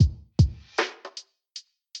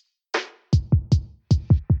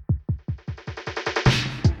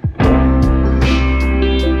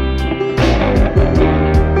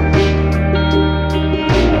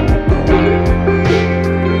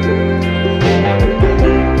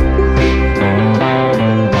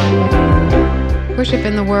Worship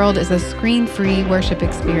in the World is a screen-free worship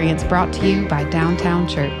experience brought to you by Downtown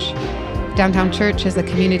Church. Downtown Church is a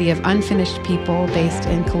community of unfinished people based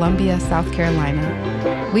in Columbia, South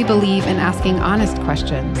Carolina. We believe in asking honest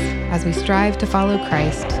questions as we strive to follow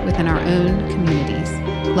Christ within our own communities,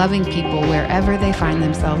 loving people wherever they find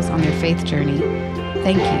themselves on their faith journey.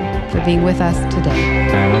 Thank you for being with us today.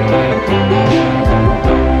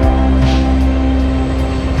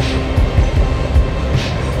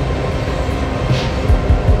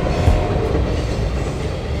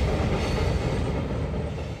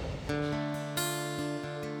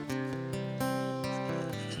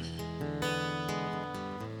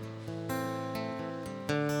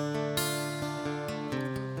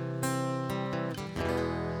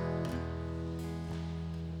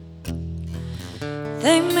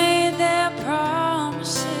 They made their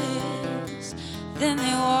promises, then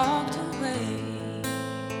they walked away.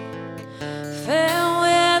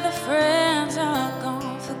 Farewell, the friends are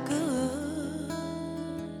gone for good.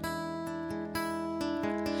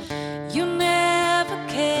 You never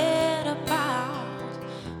cared about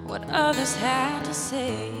what others had to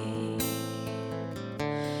say,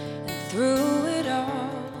 and through it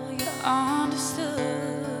all you understood.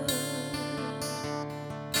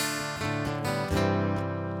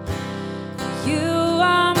 You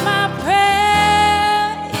are my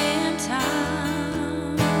prayer in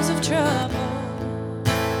times of trouble.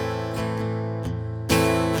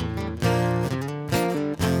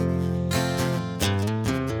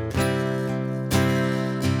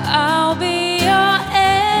 I'll be your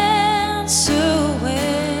answer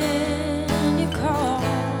when you call.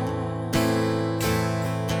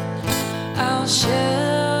 I'll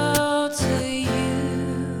shelter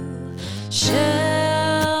you, shelter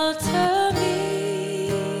me.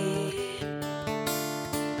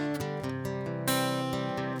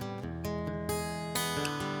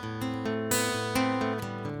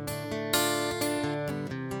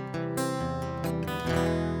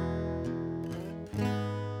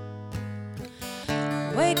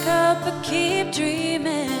 Wake up and keep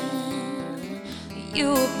dreaming.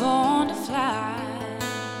 You were born to fly.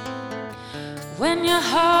 When your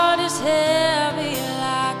heart is heavy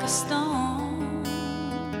like a stone,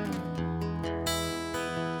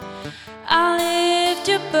 I'll lift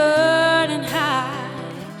your burden high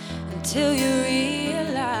until you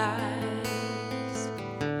realize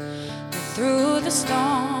that through the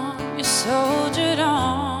storm you soldiered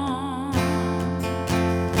on.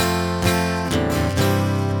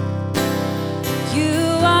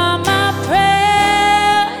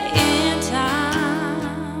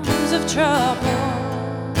 Trouble.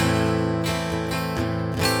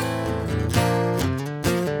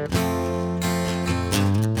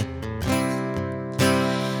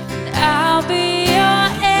 And I'll be your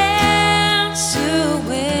answer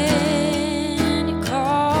when you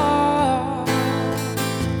call.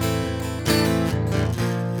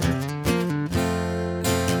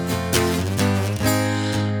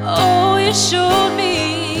 Oh, you showed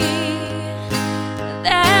me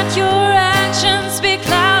that your actions speak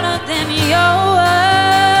louder than your words.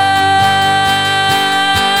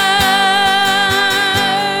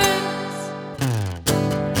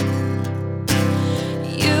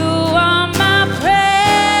 You are my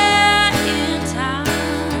prayer in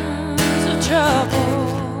times of trouble.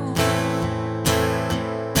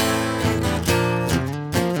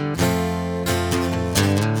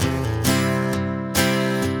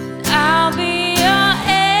 I'll be your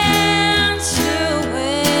answer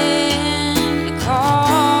when you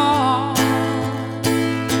call.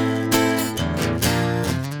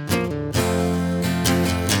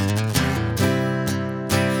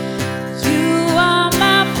 You are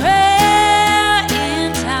my prayer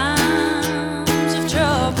in times of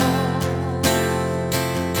trouble.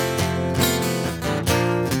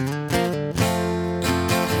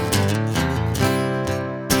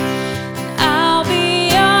 I'll be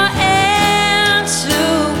your answer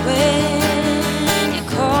when you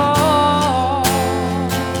call.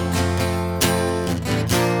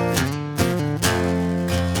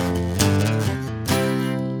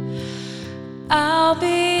 I'll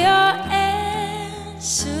be your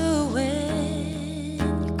answer when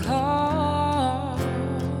you call.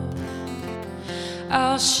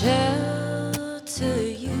 I'll shelter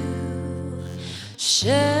you,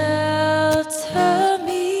 shelter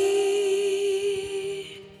me.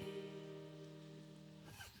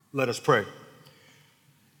 Let us pray.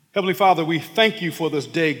 Heavenly Father, we thank you for this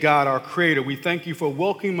day, God, our Creator. We thank you for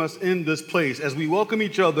welcoming us in this place as we welcome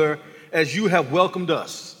each other as you have welcomed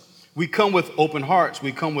us. We come with open hearts.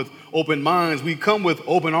 We come with open minds. We come with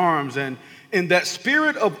open arms. And in that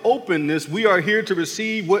spirit of openness, we are here to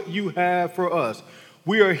receive what you have for us.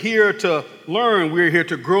 We are here to learn. We are here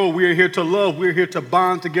to grow. We are here to love. We are here to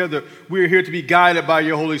bond together. We are here to be guided by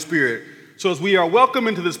your Holy Spirit. So as we are welcome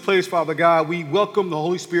into this place, Father God, we welcome the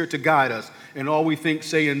Holy Spirit to guide us in all we think,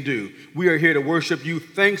 say, and do. We are here to worship you.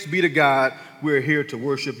 Thanks be to God. We are here to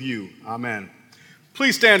worship you. Amen.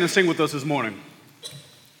 Please stand and sing with us this morning.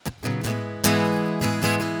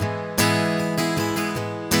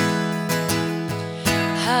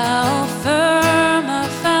 How firm a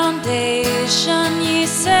foundation, ye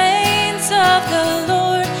saints of the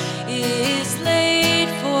Lord, is laid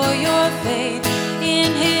for your faith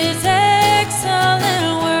in his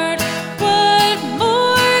excellent word. What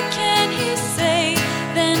more can he say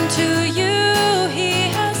than to you he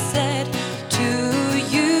has said? To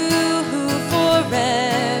you who for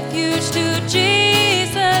refuge to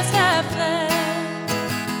Jesus have fled.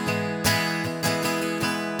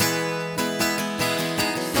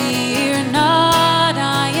 Fear not,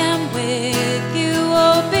 I am with you,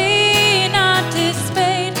 oh be not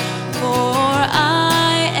dismayed, for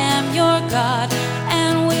I am your God,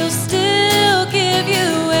 and will still give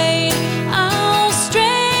you aid. I'll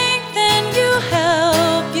strengthen you,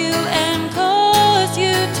 help you, and cause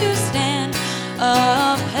you to stand,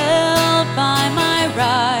 upheld by my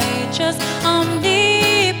righteous,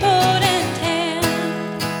 omnipotent hand.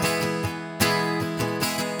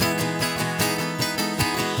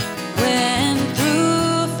 When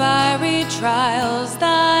through fiery trials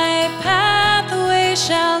thy pathway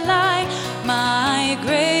shall lie, my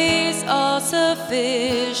grace all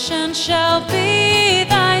sufficient shall be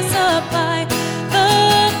thy supply.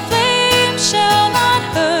 The flame shall not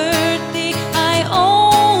hurt thee, I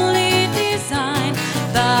only design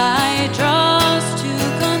thy dross to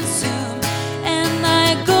consume and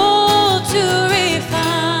thy gold to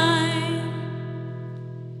refine.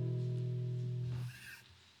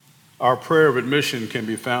 Our prayer of admission can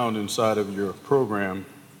be found inside of your program.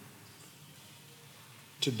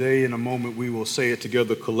 Today, in a moment, we will say it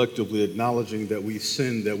together collectively, acknowledging that we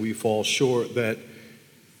sin, that we fall short, that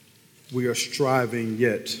we are striving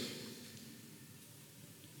yet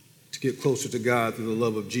to get closer to God through the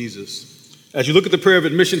love of Jesus. As you look at the prayer of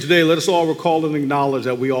admission today, let us all recall and acknowledge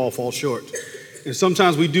that we all fall short. And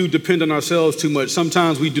sometimes we do depend on ourselves too much.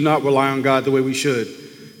 Sometimes we do not rely on God the way we should.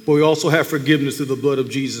 But we also have forgiveness through the blood of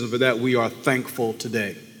Jesus, and for that we are thankful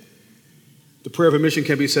today. The prayer of admission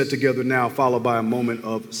can be said together now, followed by a moment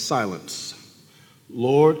of silence.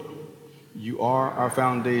 Lord, you are our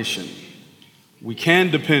foundation. We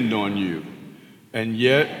can depend on you, and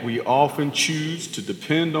yet we often choose to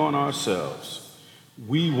depend on ourselves.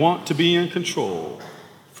 We want to be in control.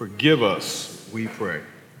 Forgive us, we pray.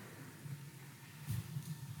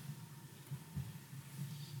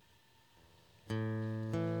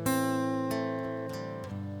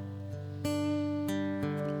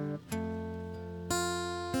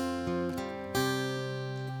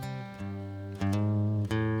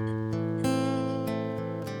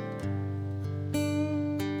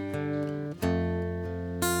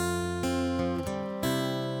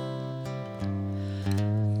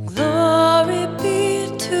 Glory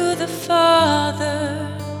be to the Father,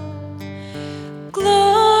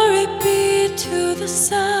 glory be to the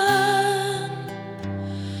Son,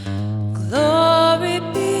 glory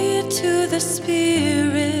be to the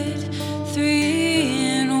Spirit, three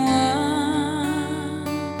in one.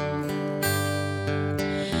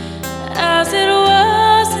 As it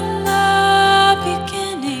was in the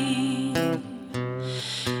beginning,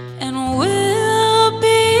 and will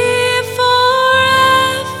be forever.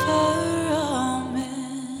 Amen.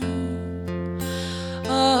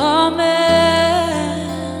 Amen.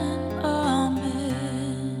 Amen.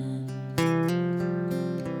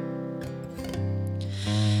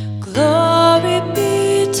 Glory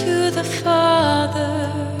be to the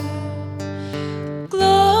Father,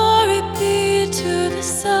 glory be to the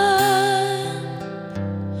Son,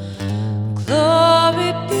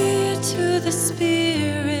 glory be to the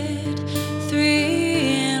Spirit,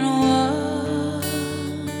 three in one.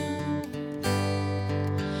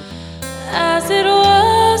 As it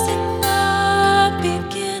was in the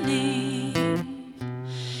beginning,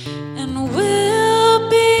 and will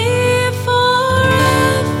be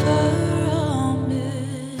forever. Amen.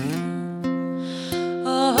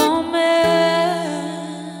 Amen.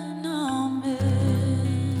 Amen.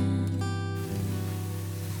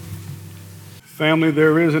 Family,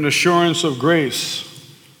 there is an assurance of grace.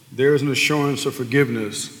 There is an assurance of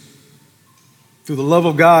forgiveness. Through the love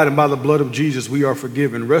of God and by the blood of Jesus, we are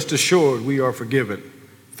forgiven. Rest assured, we are forgiven.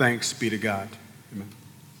 Thanks be to God. Amen.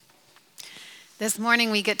 This morning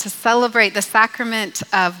we get to celebrate the sacrament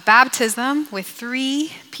of baptism with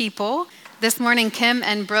three people. This morning, Kim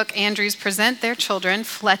and Brooke Andrews present their children,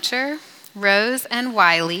 Fletcher, Rose, and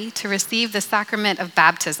Wiley, to receive the sacrament of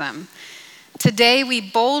baptism. Today, we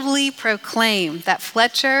boldly proclaim that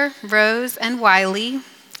Fletcher, Rose, and Wiley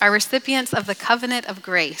are recipients of the covenant of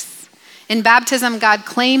grace. In baptism, God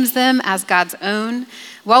claims them as God's own,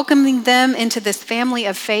 welcoming them into this family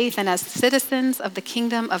of faith and as citizens of the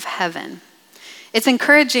kingdom of heaven. It's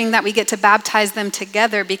encouraging that we get to baptize them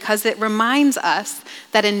together because it reminds us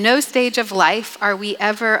that in no stage of life are we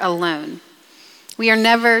ever alone. We are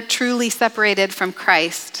never truly separated from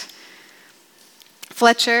Christ.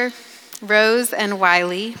 Fletcher, Rose, and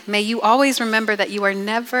Wiley, may you always remember that you are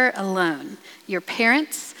never alone. Your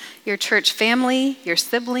parents, your church family, your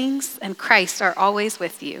siblings, and Christ are always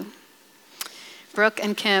with you. Brooke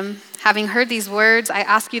and Kim, having heard these words, I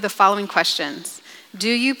ask you the following questions. Do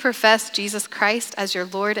you profess Jesus Christ as your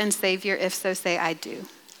Lord and Savior? If so, say, I do.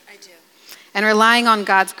 I do. And relying on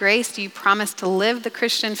God's grace, do you promise to live the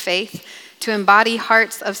Christian faith, to embody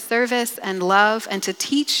hearts of service and love, and to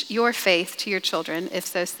teach your faith to your children? If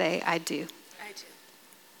so, say, I do. I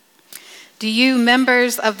do. Do you,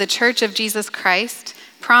 members of the Church of Jesus Christ,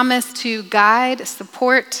 promise to guide,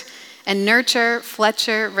 support, and nurture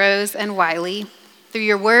Fletcher, Rose, and Wiley through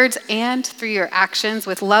your words and through your actions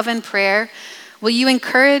with love and prayer? Will you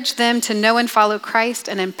encourage them to know and follow Christ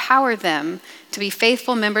and empower them to be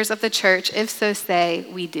faithful members of the church? If so, say,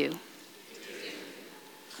 we do.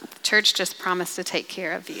 The church just promised to take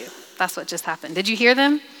care of you. That's what just happened. Did you hear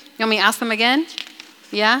them? You want me to ask them again?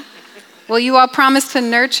 Yeah? Will you all promise to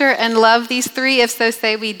nurture and love these three? If so,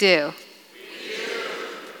 say, we do.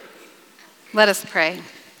 Let us pray.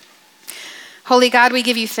 Holy God, we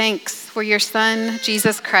give you thanks for your Son,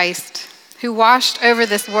 Jesus Christ, who washed over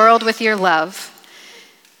this world with your love.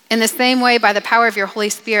 In the same way, by the power of your Holy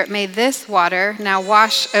Spirit, may this water now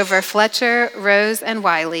wash over Fletcher, Rose, and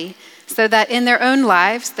Wiley, so that in their own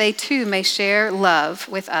lives, they too may share love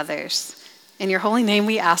with others. In your holy name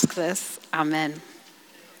we ask this. Amen.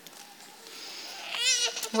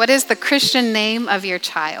 What is the Christian name of your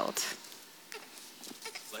child?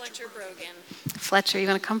 Fletcher Brogan. Fletcher, you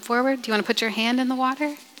want to come forward? Do you want to put your hand in the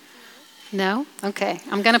water? No? Okay.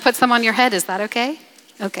 I'm going to put some on your head. Is that okay?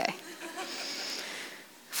 Okay.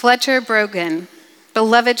 Fletcher Brogan,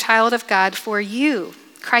 beloved child of God, for you,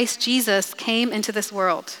 Christ Jesus came into this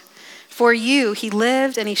world. For you, he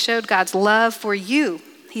lived and he showed God's love. For you,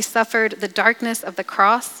 he suffered the darkness of the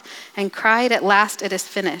cross and cried, at last it is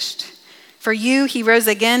finished. For you, he rose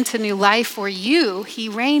again to new life. For you, he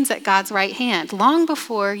reigns at God's right hand, long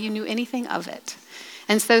before you knew anything of it.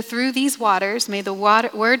 And so through these waters, may the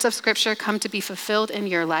words of Scripture come to be fulfilled in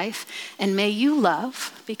your life, and may you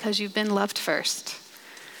love because you've been loved first.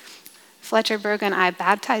 Fletcher Brogan, I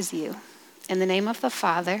baptize you in the name of the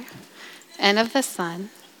Father, and of the Son,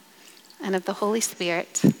 and of the Holy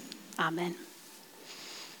Spirit. Amen.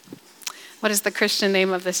 What is the Christian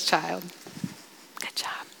name of this child? Good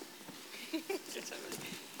job.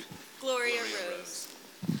 Gloria Rose.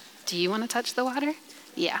 Do you want to touch the water?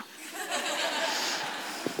 Yeah.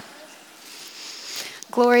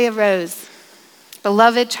 Gloria Rose,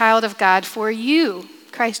 beloved child of God, for you,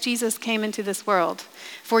 Christ Jesus came into this world.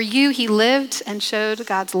 For you, he lived and showed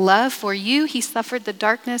God's love. For you, he suffered the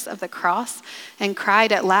darkness of the cross and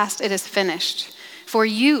cried, at last it is finished. For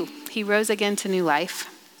you, he rose again to new life.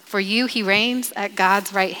 For you, he reigns at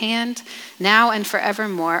God's right hand, now and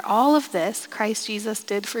forevermore. All of this Christ Jesus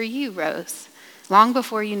did for you, Rose, long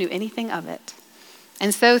before you knew anything of it.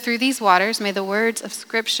 And so through these waters, may the words of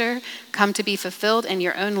Scripture come to be fulfilled in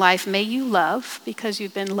your own life. May you love because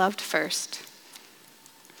you've been loved first.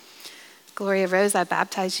 Gloria Rose, I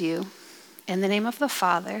baptize you in the name of the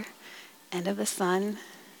Father, and of the Son,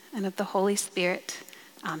 and of the Holy Spirit.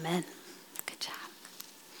 Amen. Good job.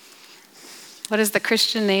 What is the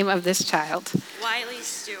Christian name of this child? Wiley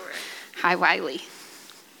Stewart. Hi, Wiley.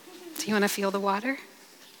 Do you want to feel the water?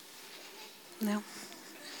 No?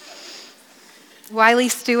 Wiley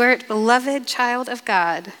Stewart, beloved child of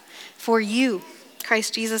God, for you,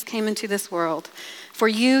 Christ Jesus came into this world. For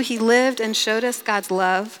you, he lived and showed us God's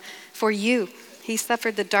love. For you, he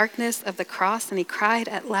suffered the darkness of the cross and he cried,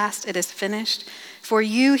 at last it is finished. For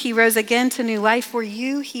you, he rose again to new life. For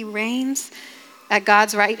you, he reigns at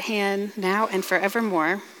God's right hand now and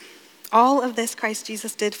forevermore. All of this Christ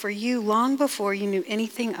Jesus did for you long before you knew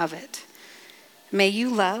anything of it. May you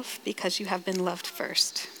love because you have been loved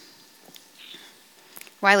first.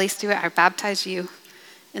 Wiley Stewart, I baptize you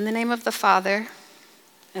in the name of the Father,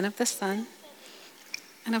 and of the Son,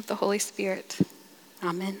 and of the Holy Spirit.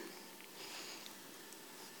 Amen.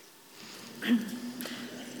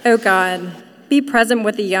 O God, be present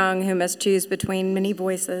with the young who must choose between many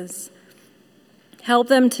voices. Help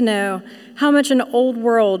them to know how much an old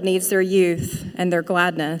world needs their youth and their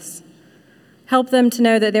gladness. Help them to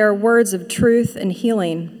know that there are words of truth and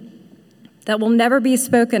healing that will never be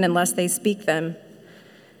spoken unless they speak them,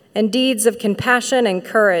 and deeds of compassion and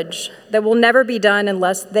courage that will never be done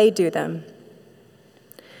unless they do them.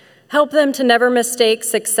 Help them to never mistake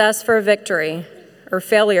success for victory or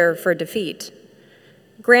failure for defeat.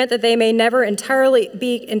 Grant that they may never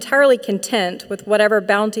be entirely content with whatever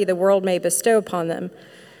bounty the world may bestow upon them,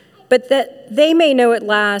 but that they may know at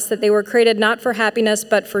last that they were created not for happiness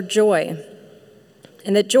but for joy,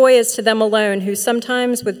 and that joy is to them alone who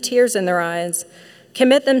sometimes with tears in their eyes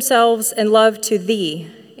commit themselves in love to thee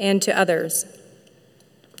and to others.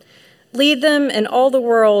 Lead them and all the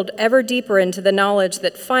world ever deeper into the knowledge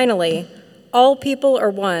that finally all people are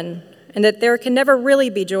one, and that there can never really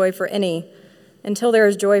be joy for any until there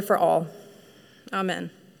is joy for all. Amen.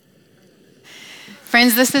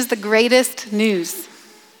 Friends, this is the greatest news.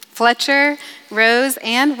 Fletcher, Rose,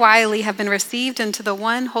 and Wiley have been received into the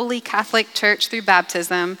one holy Catholic Church through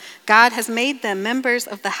baptism. God has made them members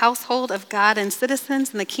of the household of God and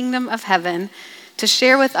citizens in the kingdom of heaven to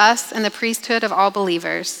share with us in the priesthood of all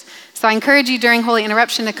believers. So I encourage you during Holy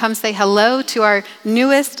Interruption to come say hello to our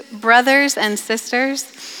newest brothers and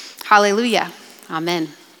sisters. Hallelujah. Amen.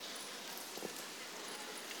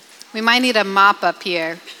 We might need a mop up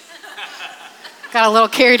here. Got a little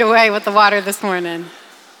carried away with the water this morning.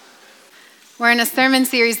 We're in a sermon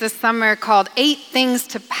series this summer called 8 Things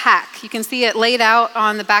to Pack. You can see it laid out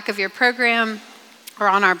on the back of your program or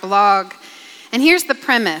on our blog. And here's the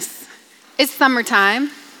premise. It's summertime.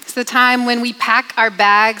 It's the time when we pack our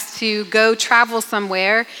bags to go travel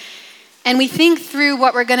somewhere. And we think through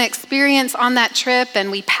what we're going to experience on that trip,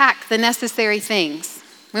 and we pack the necessary things.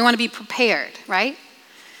 We want to be prepared, right?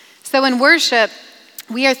 So in worship,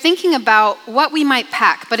 we are thinking about what we might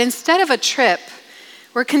pack, but instead of a trip,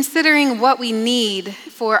 we're considering what we need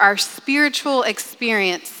for our spiritual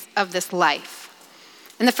experience of this life.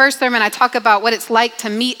 In the first sermon, I talk about what it's like to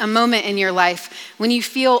meet a moment in your life when you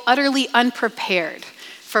feel utterly unprepared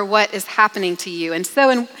for what is happening to you. And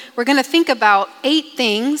so we're going to think about 8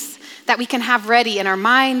 things that we can have ready in our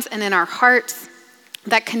minds and in our hearts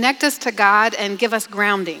that connect us to God and give us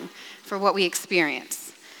grounding for what we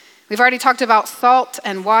experience. We've already talked about salt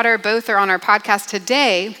and water. Both are on our podcast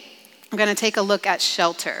today. I'm going to take a look at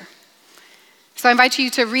shelter. So I invite you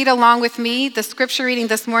to read along with me. The scripture reading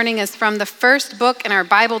this morning is from the first book in our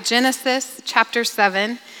Bible, Genesis chapter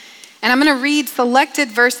 7. And I'm going to read selected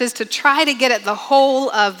verses to try to get at the whole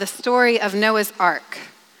of the story of Noah's Ark.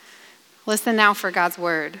 Listen now for God's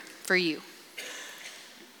word for you.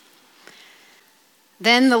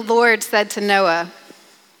 Then the Lord said to Noah,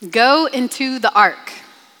 "Go into the ark,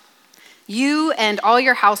 you and all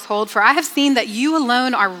your household, for I have seen that you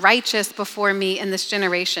alone are righteous before me in this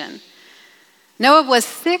generation." Noah was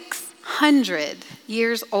 600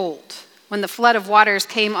 years old when the flood of waters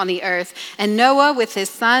came on the earth, and Noah with his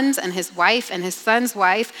sons and his wife and his son's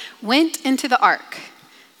wife went into the ark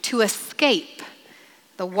to escape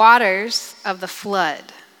the waters of the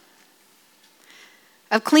flood.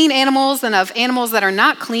 Of clean animals and of animals that are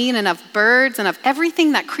not clean, and of birds and of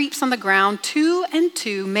everything that creeps on the ground, 2 and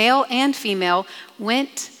 2, male and female,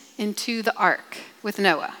 went into the ark with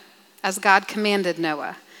Noah, as God commanded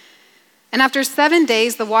Noah. And after 7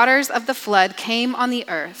 days, the waters of the flood came on the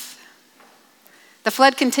earth. The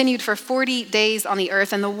flood continued for 40 days on the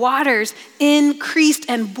earth, and the waters increased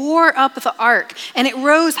and bore up the ark, and it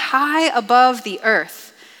rose high above the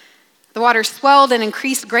earth. The waters swelled and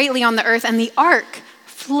increased greatly on the earth, and the ark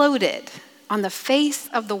floated on the face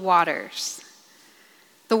of the waters.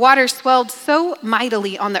 The waters swelled so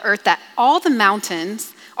mightily on the earth that all the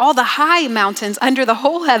mountains, all the high mountains under the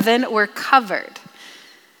whole heaven were covered.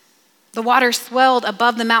 The water swelled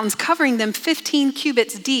above the mountains, covering them 15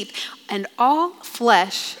 cubits deep, and all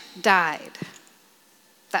flesh died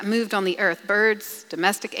that moved on the earth, birds,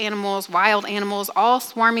 domestic animals, wild animals, all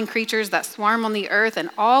swarming creatures that swarm on the earth, and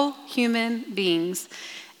all human beings,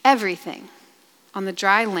 everything on the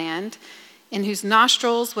dry land in whose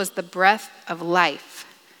nostrils was the breath of life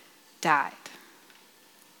died.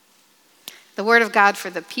 The word of God for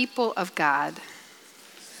the people of God.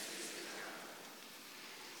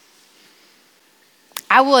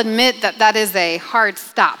 I will admit that that is a hard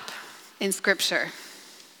stop in Scripture.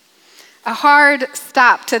 A hard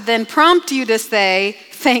stop to then prompt you to say,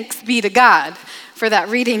 thanks be to God for that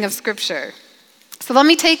reading of Scripture. So let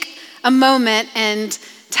me take a moment and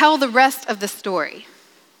tell the rest of the story.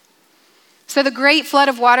 So the great flood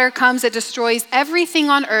of water comes, it destroys everything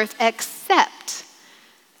on earth except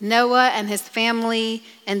Noah and his family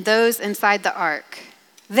and those inside the ark.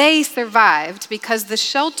 They survived because the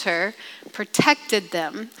shelter protected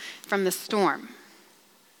them from the storm.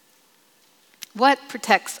 What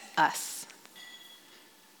protects us?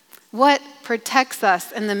 What protects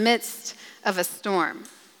us in the midst of a storm?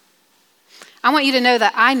 I want you to know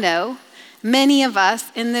that I know many of us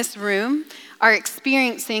in this room are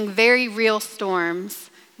experiencing very real storms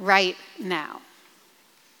right now.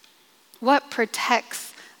 What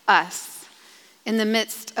protects us in the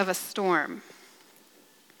midst of a storm?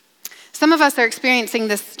 Some of us are experiencing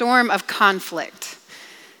this storm of conflict.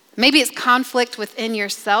 Maybe it's conflict within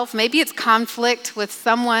yourself. Maybe it's conflict with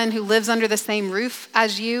someone who lives under the same roof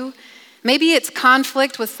as you. Maybe it's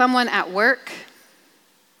conflict with someone at work.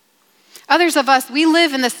 Others of us, we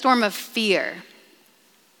live in the storm of fear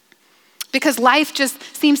because life just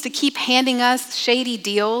seems to keep handing us shady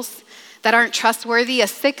deals that aren't trustworthy, a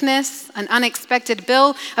sickness, an unexpected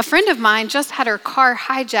bill. A friend of mine just had her car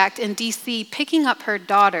hijacked in DC picking up her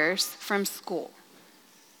daughters from school.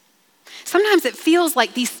 Sometimes it feels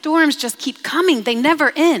like these storms just keep coming. They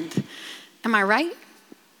never end. Am I right?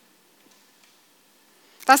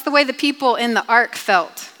 That's the way the people in the ark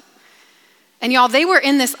felt. And y'all, they were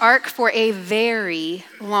in this ark for a very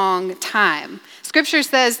long time. Scripture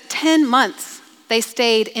says 10 months they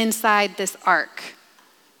stayed inside this ark.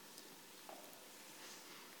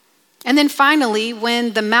 And then finally,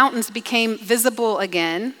 when the mountains became visible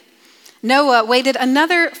again, Noah waited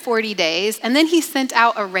another 40 days, and then he sent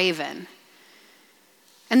out a raven.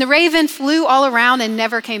 And the raven flew all around and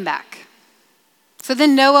never came back. So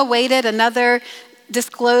then Noah waited another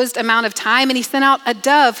disclosed amount of time, and he sent out a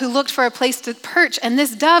dove who looked for a place to perch, and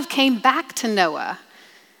this dove came back to Noah,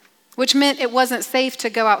 which meant it wasn't safe to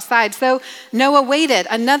go outside. So Noah waited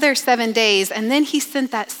another 7 days, and then he sent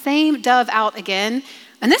that same dove out again,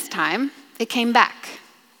 and this time it came back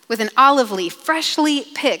with an olive leaf, freshly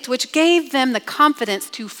picked, which gave them the confidence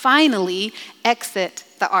to finally exit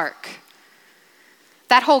the ark.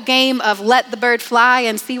 That whole game of let the bird fly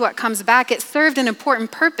and see what comes back, it served an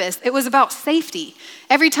important purpose. It was about safety.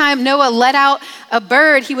 Every time Noah let out a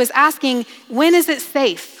bird, he was asking, when is it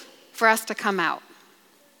safe for us to come out?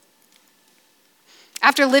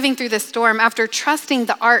 After living through this storm, after trusting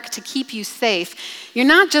the ark to keep you safe, you're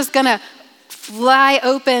not just gonna fly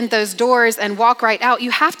open those doors and walk right out.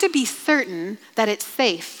 You have to be certain that it's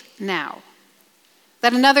safe now,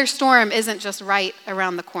 that another storm isn't just right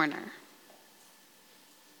around the corner.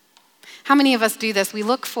 How many of us do this? We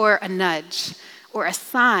look for a nudge or a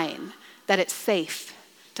sign that it's safe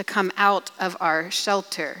to come out of our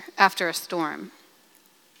shelter after a storm.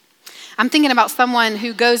 I'm thinking about someone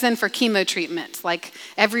who goes in for chemo treatments, like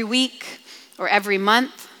every week or every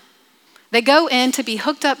month. They go in to be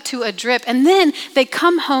hooked up to a drip, and then they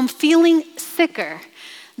come home feeling sicker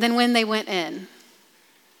than when they went in.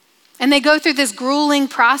 And they go through this grueling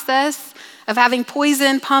process of having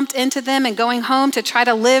poison pumped into them and going home to try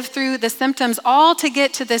to live through the symptoms, all to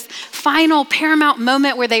get to this final paramount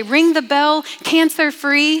moment where they ring the bell,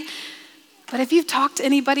 cancer-free. But if you've talked to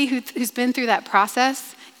anybody who's been through that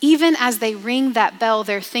process, even as they ring that bell,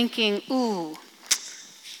 they're thinking, ooh,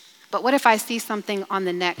 but what if I see something on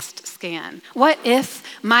the next scan? What if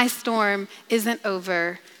my storm isn't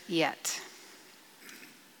over yet?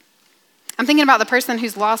 I'm thinking about the person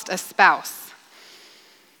who's lost a spouse.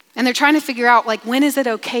 And they're trying to figure out, like, when is it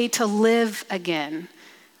okay to live again?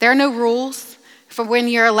 There are no rules for when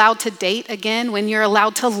you're allowed to date again, when you're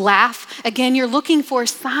allowed to laugh again. You're looking for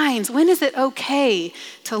signs. When is it okay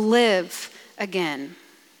to live again?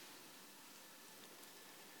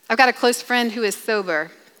 I've got a close friend who is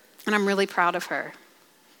sober, and I'm really proud of her.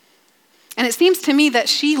 And it seems to me that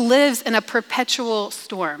she lives in a perpetual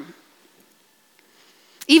storm.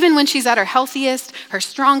 Even when she's at her healthiest, her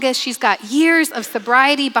strongest, she's got years of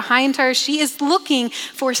sobriety behind her. She is looking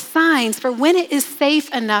for signs for when it is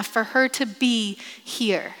safe enough for her to be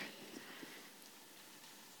here.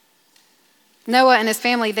 Noah and his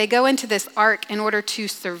family, they go into this ark in order to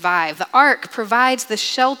survive. The ark provides the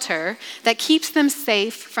shelter that keeps them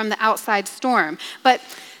safe from the outside storm. But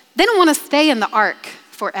they don't want to stay in the ark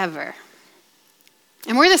forever.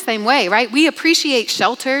 And we're the same way, right? We appreciate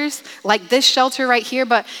shelters like this shelter right here,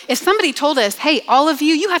 but if somebody told us, hey, all of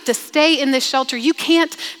you, you have to stay in this shelter, you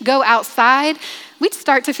can't go outside, we'd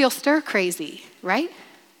start to feel stir crazy, right?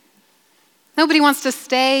 Nobody wants to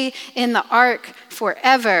stay in the ark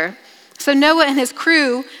forever. So Noah and his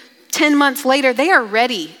crew, 10 months later, they are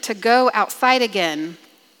ready to go outside again,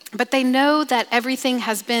 but they know that everything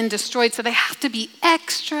has been destroyed, so they have to be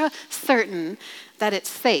extra certain that it's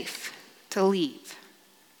safe to leave.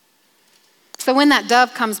 So when that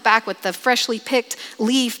dove comes back with the freshly picked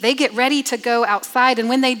leaf, they get ready to go outside. And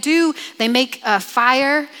when they do, they make a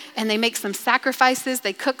fire and they make some sacrifices.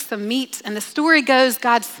 They cook some meat. And the story goes,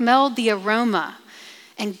 God smelled the aroma.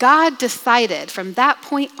 And God decided from that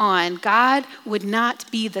point on, God would not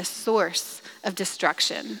be the source of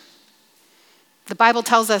destruction. The Bible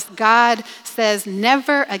tells us God says,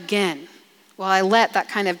 never again will I let that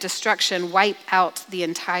kind of destruction wipe out the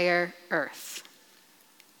entire earth.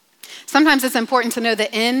 Sometimes it's important to know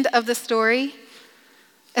the end of the story,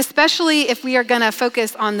 especially if we are going to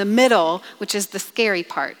focus on the middle, which is the scary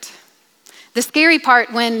part. The scary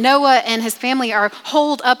part when Noah and his family are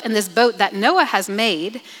holed up in this boat that Noah has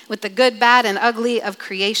made with the good, bad, and ugly of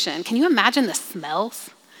creation. Can you imagine the smells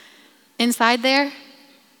inside there?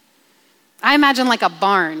 I imagine like a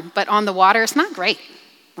barn, but on the water. It's not great.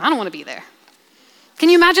 I don't want to be there. Can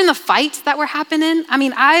you imagine the fights that were happening? I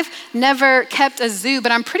mean, I've never kept a zoo,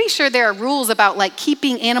 but I'm pretty sure there are rules about like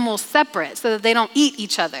keeping animals separate so that they don't eat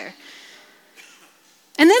each other.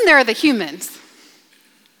 And then there are the humans.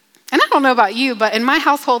 And I don't know about you, but in my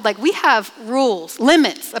household, like we have rules,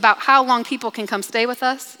 limits about how long people can come stay with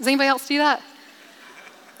us. Does anybody else do that?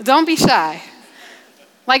 Don't be shy.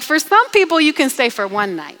 Like for some people, you can stay for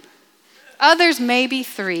one night. Others maybe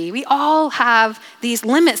 3. We all have these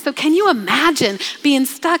limits. So can you imagine being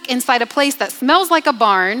stuck inside a place that smells like a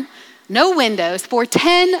barn, no windows, for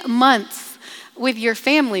 10 months with your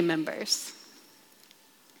family members?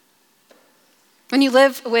 When you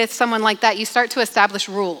live with someone like that, you start to establish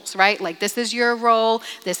rules, right? Like this is your role,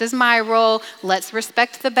 this is my role, let's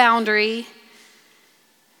respect the boundary.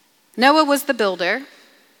 Noah was the builder.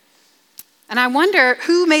 And I wonder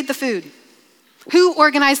who made the food? Who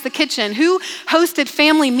organized the kitchen? Who hosted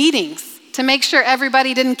family meetings to make sure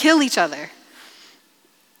everybody didn't kill each other?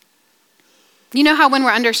 You know how when we're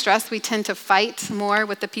under stress, we tend to fight more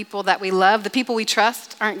with the people that we love? The people we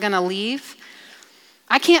trust aren't going to leave.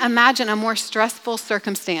 I can't imagine a more stressful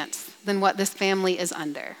circumstance than what this family is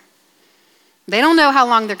under. They don't know how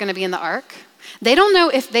long they're going to be in the ark. They don't know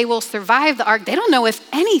if they will survive the ark. They don't know if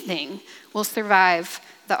anything will survive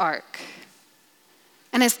the ark.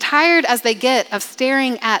 And as tired as they get of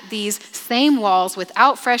staring at these same walls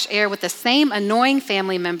without fresh air with the same annoying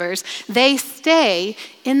family members, they stay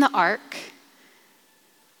in the ark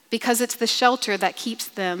because it's the shelter that keeps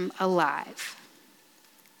them alive.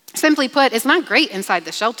 Simply put, it's not great inside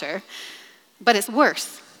the shelter, but it's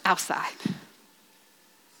worse outside.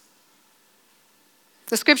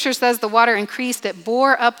 The scripture says the water increased, it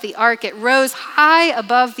bore up the ark, it rose high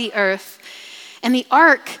above the earth, and the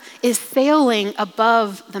ark is sailing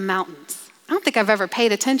above the mountains. I don't think I've ever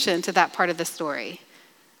paid attention to that part of the story.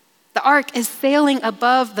 The ark is sailing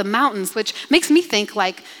above the mountains, which makes me think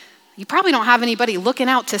like, you probably don't have anybody looking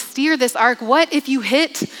out to steer this ark. What if you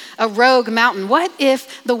hit a rogue mountain? What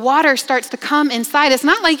if the water starts to come inside? It's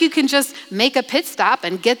not like you can just make a pit stop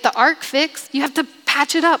and get the ark fixed. You have to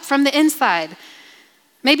patch it up from the inside.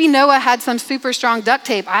 Maybe Noah had some super strong duct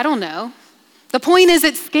tape. I don't know. The point is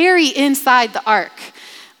it's scary inside the ark,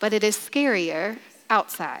 but it is scarier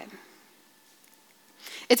outside.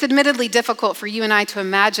 It's admittedly difficult for you and I to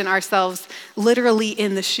imagine ourselves literally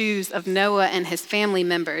in the shoes of Noah and his family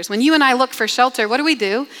members. When you and I look for shelter, what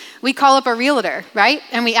do? We call up a realtor, right?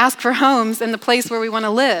 And we ask for homes in the place where we want to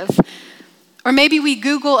live. Or maybe we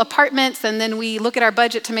Google apartments and then we look at our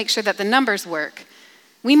budget to make sure that the numbers work.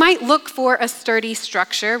 We might look for a sturdy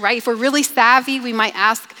structure, right? If we're really savvy, we might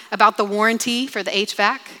ask about the warranty for the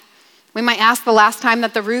HVAC. We might ask the last time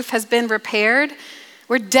that the roof has been repaired.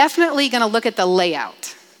 We're definitely going to look at the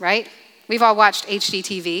layout, right? We've all watched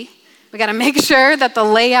HGTV. We got to make sure that the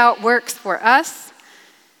layout works for us.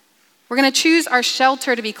 We're going to choose our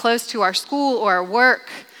shelter to be close to our school or our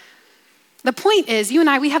work. The point is, you and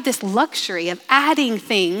I, we have this luxury of adding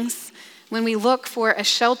things when we look for a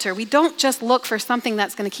shelter. We don't just look for something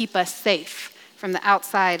that's going to keep us safe from the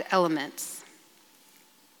outside elements.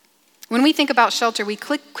 When we think about shelter, we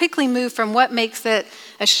quickly move from what makes it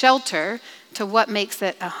a shelter to what makes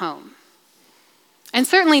it a home. And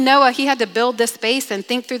certainly Noah, he had to build this space and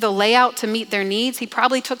think through the layout to meet their needs. He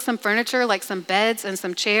probably took some furniture like some beds and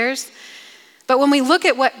some chairs. But when we look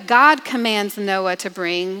at what God commands Noah to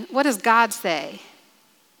bring, what does God say?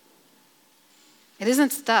 It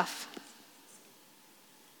isn't stuff.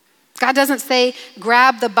 God doesn't say,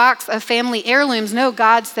 grab the box of family heirlooms. No,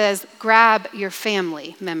 God says, grab your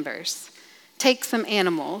family members. Take some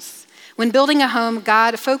animals. When building a home,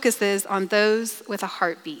 God focuses on those with a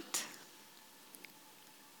heartbeat.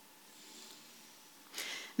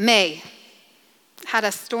 May had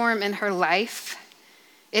a storm in her life.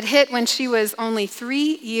 It hit when she was only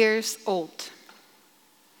 3 years old.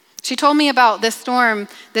 She told me about this storm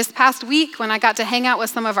this past week when I got to hang out with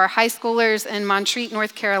some of our high schoolers in Montreat,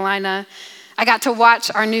 North Carolina. I got to watch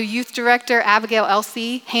our new youth director, Abigail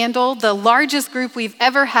Elsey, handle the largest group we've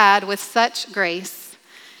ever had with such grace.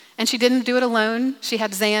 And she didn't do it alone. She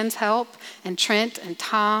had Zan's help, and Trent, and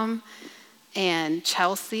Tom, and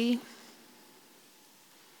Chelsea.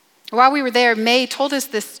 While we were there, May told us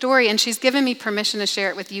this story, and she's given me permission to share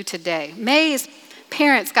it with you today. May's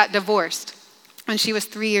parents got divorced when she was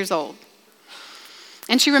 3 years old.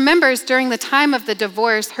 And she remembers during the time of the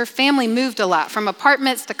divorce, her family moved a lot, from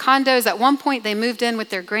apartments to condos. At one point, they moved in with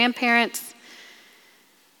their grandparents.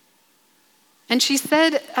 And she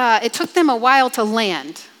said it took them a while to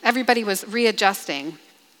land. Everybody was readjusting.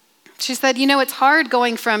 She said, it's hard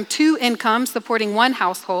going from 2 incomes supporting 1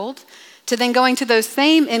 household to then going to those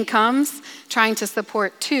same incomes trying to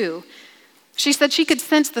support 2. She said she could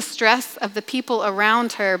sense the stress of the people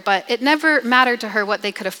around her, but it never mattered to her what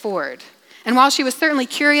they could afford. And while she was certainly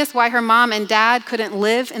curious why her mom and dad couldn't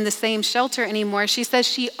live in the same shelter anymore, she says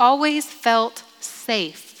she always felt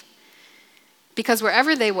safe because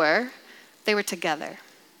wherever they were together.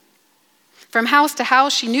 From house to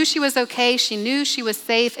house, she knew she was okay. She knew she was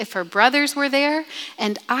safe if her brothers were there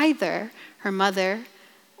and either her mother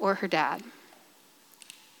or her dad.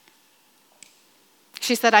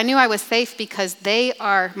 She said, I knew I was safe because they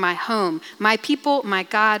are my home. My people, my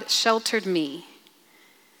God, sheltered me.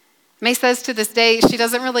 May says to this day, she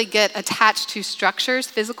doesn't really get attached to structures,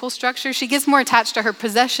 physical structures. She gets more attached to her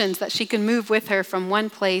possessions that she can move with her from one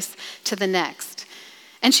place to the next.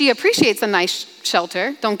 And she appreciates a nice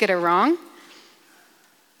shelter, don't get her wrong.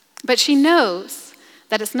 But she knows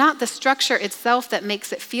that it's not the structure itself that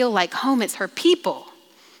makes it feel like home, it's her people.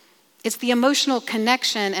 It's the emotional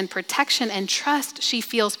connection and protection and trust she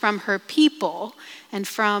feels from her people and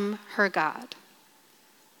from her God.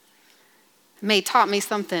 May taught me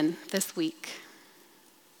something this week.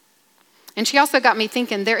 And she also got me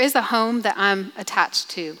thinking, there is a home that I'm attached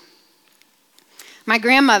to. My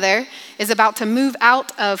grandmother is about to move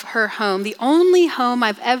out of her home, the only home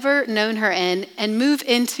I've ever known her in, and move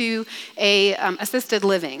into a assisted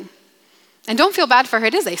living. And don't feel bad for her,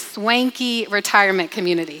 it is a swanky retirement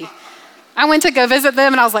community. I went to go visit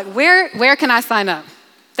them and I was like, where can I sign up?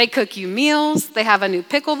 They cook you meals, they have a new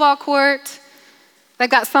pickleball court, they've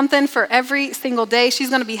got something for every single day. She's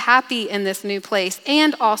gonna be happy in this new place.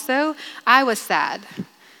 And also, I was sad,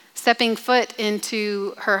 stepping foot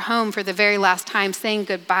into her home for the very last time, saying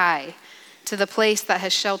goodbye to the place that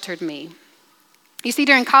has sheltered me. You see,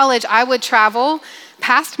 during college, I would travel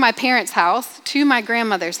past my parents' house to my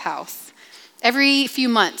grandmother's house. Every few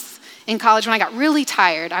months in college, when I got really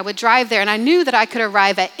tired, I would drive there, and I knew that I could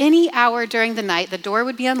arrive at any hour during the night. The door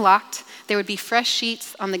would be unlocked. There would be fresh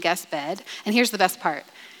sheets on the guest bed. And here's the best part.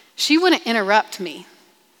 She wouldn't interrupt me.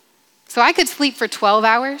 So I could sleep for 12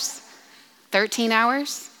 hours, 13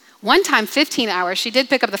 hours, one time 15 hours. She did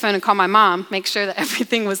pick up the phone and call my mom, make sure that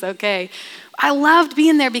everything was okay. I loved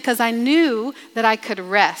being there because I knew that I could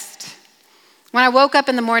rest. When I woke up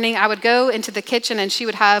in the morning, I would go into the kitchen and she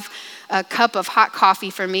would have a cup of hot coffee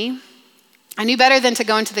for me. I knew better than to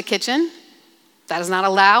go into the kitchen. That is not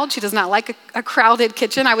allowed. She does not like a crowded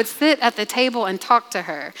kitchen. I would sit at the table and talk to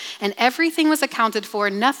her, and everything was accounted for.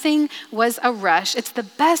 Nothing was a rush. It's the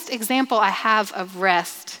best example I have of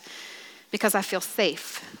rest because I feel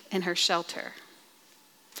safe in her shelter.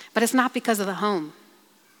 But it's not because of the home.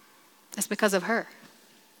 It's because of her.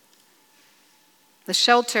 The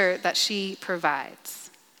shelter that she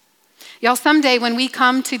provides. Y'all, someday when we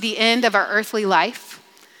come to the end of our earthly life,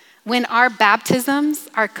 when our baptisms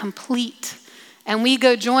are complete and we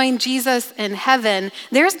go join Jesus in heaven,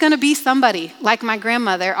 there's gonna be somebody like my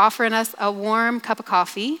grandmother offering us a warm cup of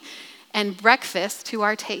coffee and breakfast to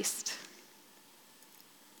our taste.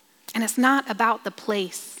 And it's not about the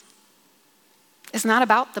place. It's not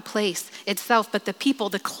about the place itself, but the people,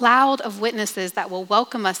 the cloud of witnesses that will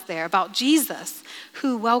welcome us there, about Jesus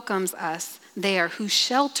who welcomes us there, who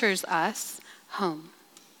shelters us home.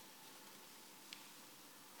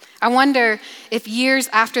 I wonder if years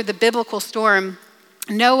after the biblical storm,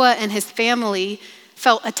 Noah and his family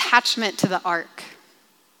felt attachment to the ark.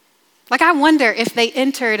 Like, I wonder if they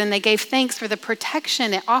entered and they gave thanks for the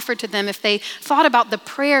protection it offered to them, if they thought about the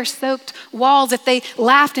prayer-soaked walls, if they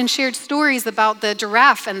laughed and shared stories about the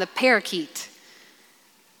giraffe and the parakeet,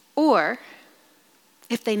 or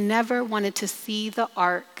if they never wanted to see the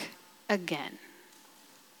ark again.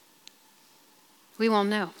 We won't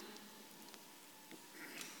know.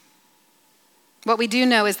 What we do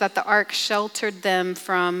know is that the ark sheltered them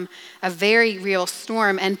from a very real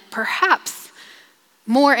storm, and perhaps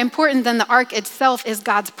more important than the ark itself is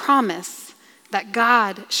God's promise that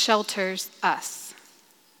God shelters us.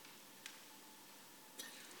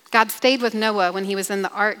 God stayed with Noah when he was in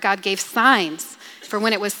the ark. God gave signs for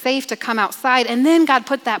when it was safe to come outside. And then God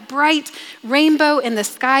put that bright rainbow in the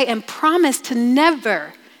sky and promised to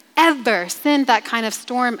never, ever send that kind of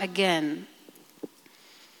storm again.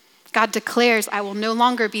 God declares, I will no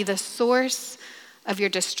longer be the source of your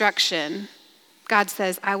destruction. God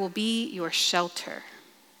says, I will be your shelter.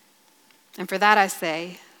 And for that I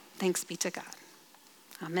say, thanks be to God.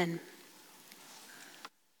 Amen.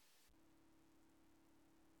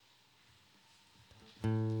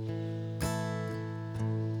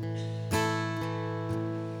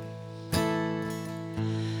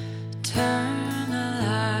 Turn the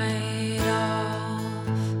light off,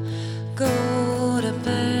 go to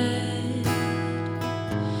bed.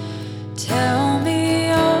 Tell me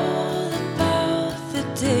all about the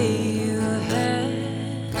day you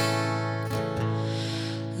had.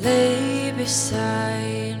 Lay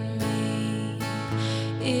beside me,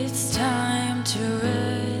 it's time to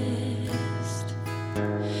rest.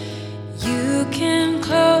 You can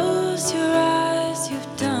close your eyes,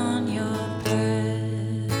 you've done your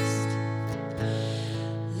best.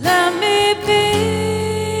 Let me be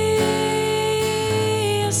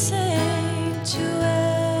a sanctuary.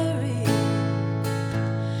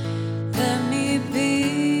 Let me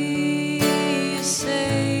be a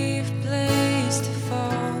safe place to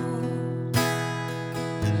fall.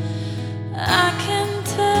 I can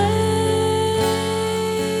take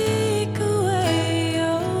away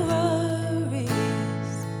your worries,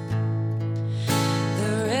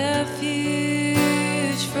 the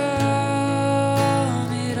refuge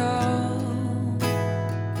from it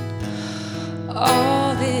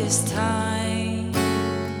all this time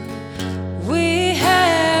we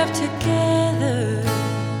have together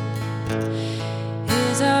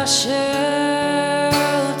is our shelter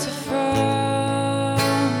from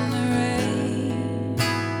the rain.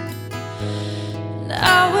 And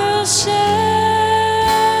I will share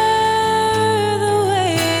the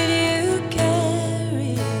weight you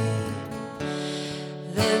carry.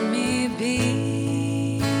 Let me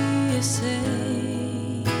be a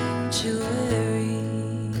sanctuary.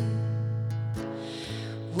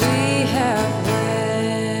 We have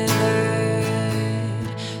weathered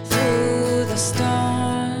through the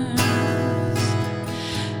storms,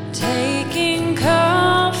 taking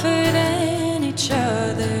comfort in each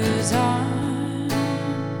other's arms.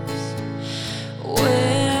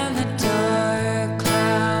 When the dark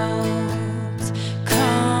clouds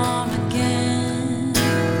come again,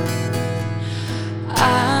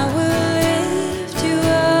 I will lift you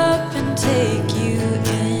up and take you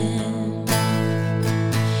in.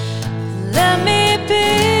 Let me be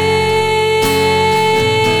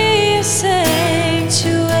a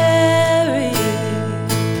sanctuary.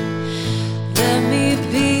 Let me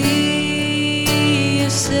be a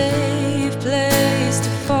safe place to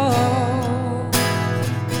fall.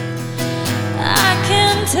 I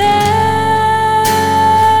can take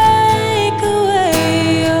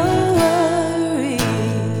away your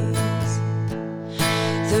worries,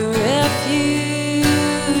 the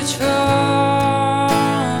refuge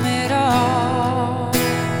from it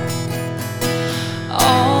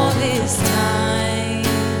all this time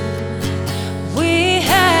we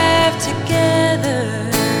have together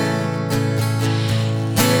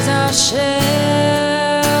is our shelter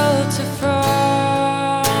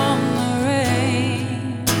from the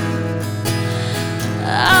rain.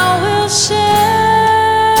 I will share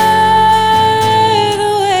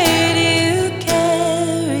the weight you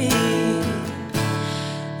carry.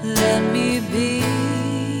 Let me be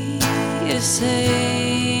a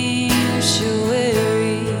sanctuary.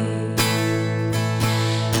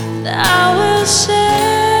 I will share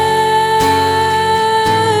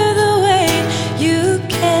the weight you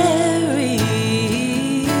carry.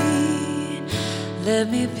 Let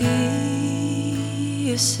me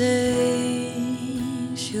be a sanctuary.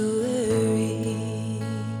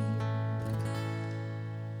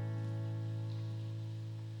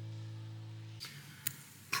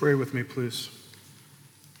 Pray with me, please.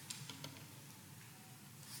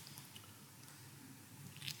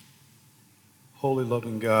 Holy,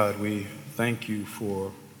 loving God, we thank you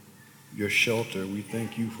for your shelter. We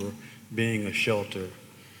thank you for being a shelter.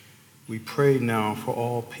 We pray now for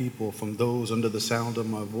all people, from those under the sound of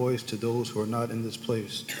my voice to those who are not in this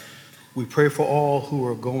place. We pray for all who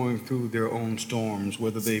are going through their own storms,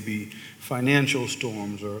 whether they be financial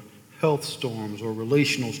storms or health storms or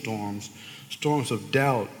relational storms, storms of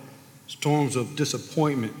doubt, storms of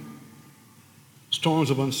disappointment, storms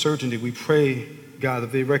of uncertainty. We pray, God,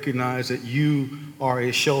 that they recognize that you are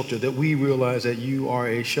a shelter, that we realize that you are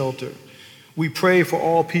a shelter. We pray for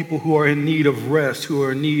all people who are in need of rest, who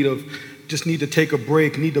are in need of just need to take a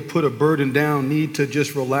break, need to put a burden down, need to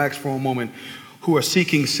just relax for a moment, who are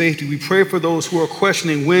seeking safety. We pray for those who are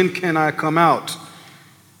questioning, when can I come out?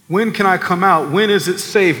 When can I come out? When is it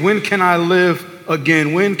safe? When can I live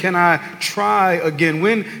again? When can I try again?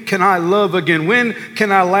 When can I love again? When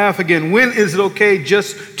can I laugh again? When is it okay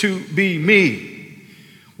just to be me?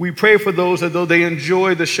 We pray for those that though they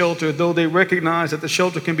enjoy the shelter, though they recognize that the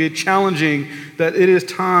shelter can be challenging, that it is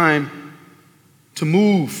time to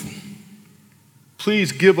move.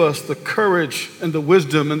 Please give us the courage and the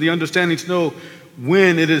wisdom and the understanding to know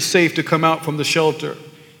when it is safe to come out from the shelter.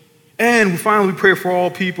 And finally, we pray for all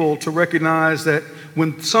people to recognize that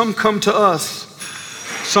when some come to us,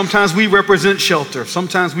 sometimes we represent shelter,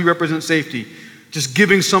 sometimes we represent safety. Just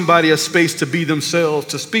giving somebody a space to be themselves,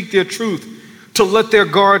 to speak their truth, to let their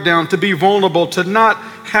guard down, to be vulnerable, to not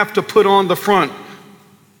have to put on the front.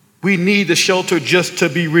 We need the shelter just to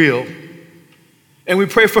be real. And we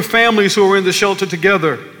pray for families who are in the shelter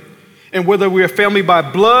together. And whether we're a family by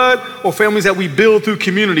blood or families that we build through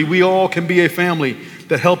community, we all can be a family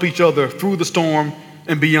that help each other through the storm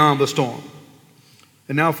and beyond the storm.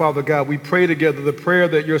 And now, Father God, we pray together the prayer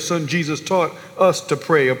that your son Jesus taught us to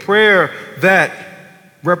pray, a prayer that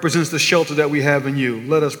represents the shelter that we have in you.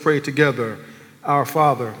 Let us pray together. Our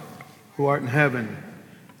Father, who art in heaven,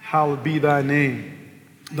 hallowed be thy name.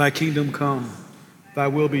 Thy kingdom come, thy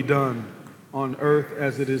will be done on earth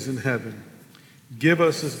as it is in heaven. Give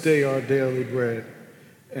us this day our daily bread,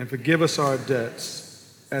 and forgive us our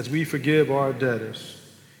debts as we forgive our debtors.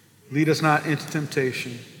 Lead us not into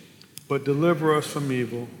temptation, but deliver us from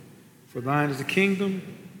evil. For thine is the kingdom,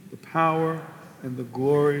 the power, and the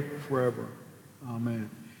glory forever. Amen.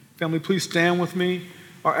 Family, please stand with me.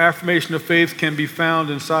 Our affirmation of faith can be found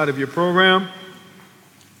inside of your program.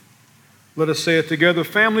 Let us say it together.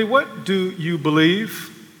 Family, what do you believe?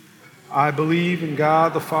 I believe in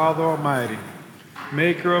God the Father Almighty,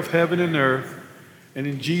 maker of heaven and earth, and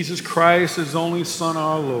in Jesus Christ, his only Son,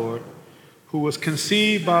 our Lord, who was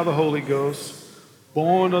conceived by the Holy Ghost,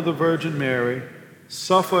 born of the Virgin Mary,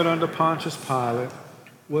 suffered under Pontius Pilate,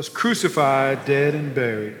 was crucified, dead, and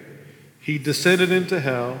buried. He descended into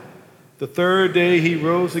hell. The third day he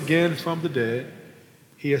rose again from the dead.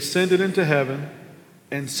 He ascended into heaven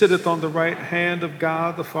and sitteth on the right hand of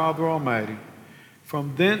God the Father Almighty.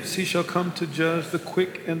 From thence he shall come to judge the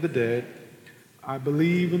quick and the dead. I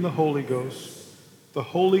believe in the Holy Ghost, the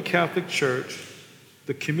Holy Catholic Church,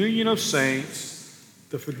 the communion of saints,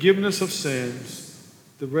 the forgiveness of sins,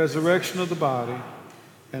 the resurrection of the body,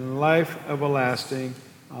 and life everlasting.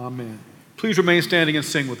 Amen. Please remain standing and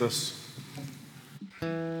sing with us.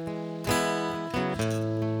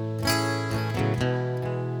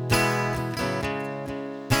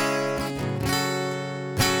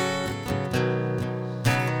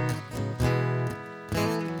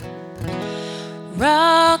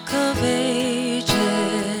 Rock of ages,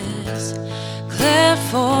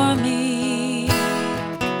 cleft for me.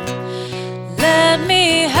 Let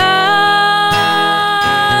me hide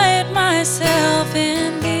myself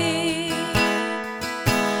in thee.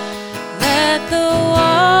 Let the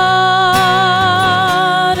water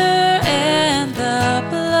and the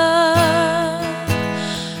blood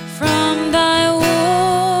from thy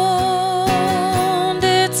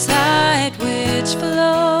wounded side which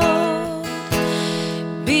flowed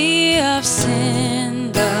be of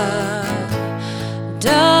sin the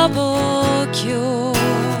double cure,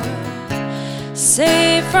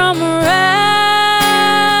 save from wrath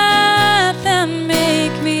and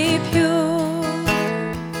make me pure.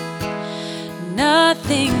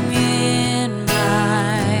 Nothing in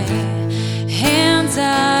my hands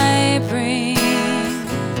I bring,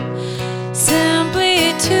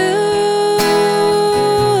 simply to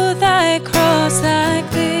thy cross I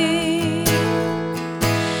cling.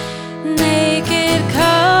 Naked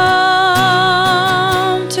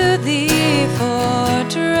come to thee for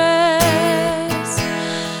dress,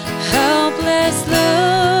 helpless look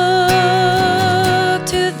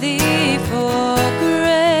to thee for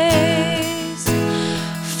grace.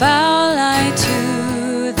 Foul I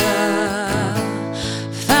to the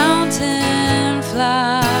fountain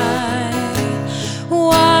fly,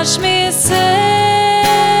 wash me, Savior,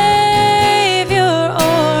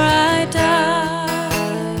 or I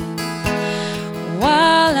die.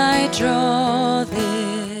 While I draw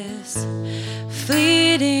this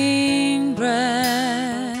fleeting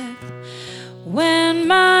breath, when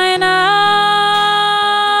mine eyes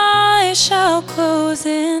shall close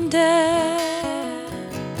in death,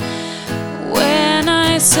 when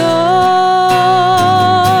I soar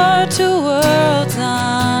to worlds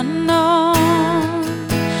unknown,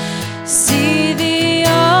 see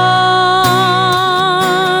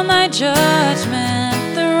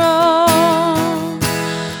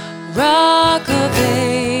Rock of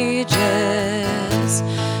Ages,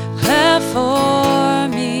 clap for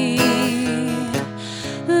me.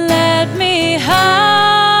 Let me hide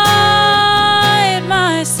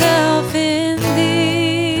myself in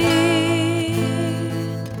Thee.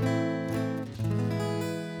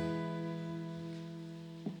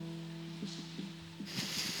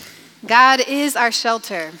 God is our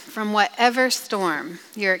shelter from whatever storm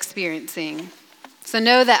you're experiencing. So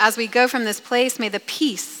know that as we go from this place, may the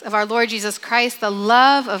peace of our Lord Jesus Christ, the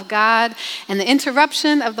love of God, and the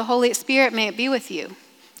interruption of the Holy Spirit, may it be with you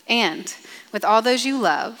and with all those you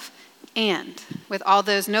love and with all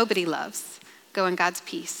those nobody loves. Go in God's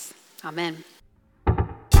peace. Amen.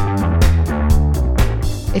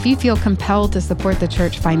 If you feel compelled to support the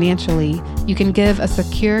church financially, you can give a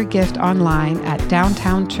secure gift online at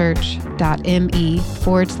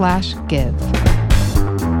downtownchurch.me/give.